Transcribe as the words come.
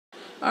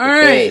All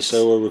right.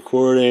 So we're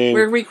recording.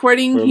 We're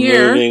recording we're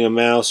here. We're moving a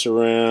mouse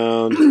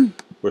around.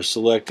 We're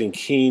selecting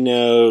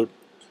Keynote.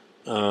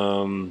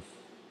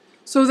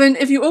 So then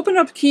if you open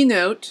up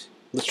Keynote...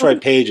 Let's try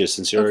Pages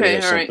since you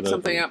already have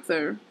something up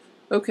there.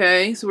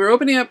 Okay, so we're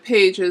opening up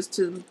Pages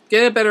to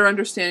get a better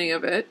understanding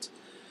of it.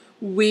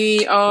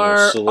 We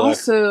are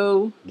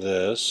also...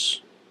 this.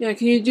 Yeah,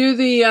 can you do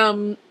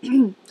the...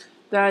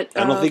 that...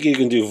 I don't think you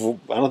can do...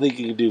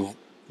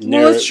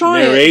 let's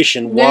try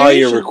narration while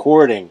you're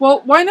recording.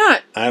 Well, why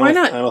not? Why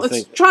not?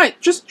 Let's try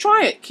it. Just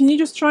try it. Can you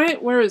just try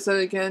it? Where is that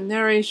again?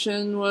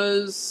 Narration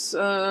was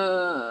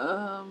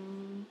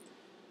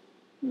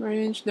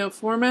range. No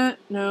format.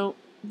 No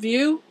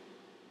view.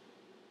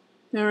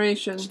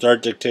 Narration.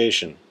 Start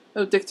dictation.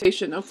 Oh,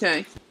 dictation.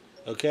 Okay.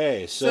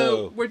 Okay,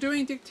 so we're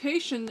doing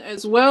dictation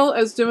as well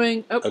as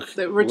doing.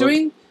 We're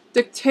doing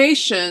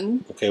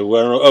dictation. Okay.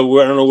 Well, I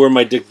don't know where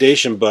my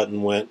dictation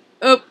button went.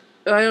 Oh.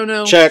 I don't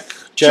know. Check.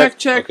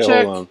 Okay,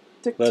 hold on.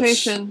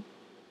 Dictation.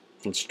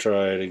 Let's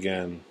try it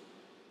again.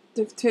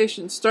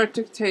 Dictation. Start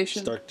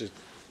dictation.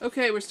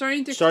 Okay, we're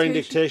starting dictation. Starting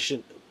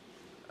dictation.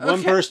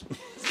 One person.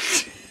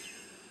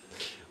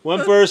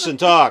 One person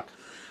talk.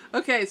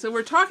 Okay, so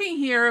we're talking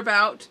here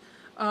about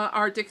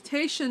our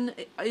dictation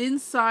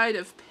inside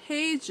of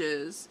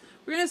Pages.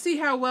 We're going to see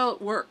how well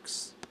it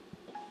works.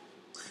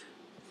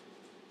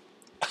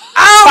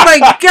 Oh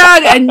my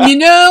God! And you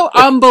know,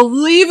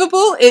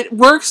 unbelievable! It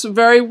works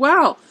very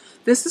well.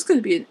 This is going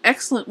to be an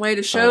excellent way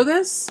to show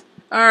this.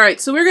 All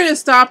right, so we're going to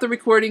stop the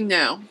recording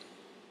now.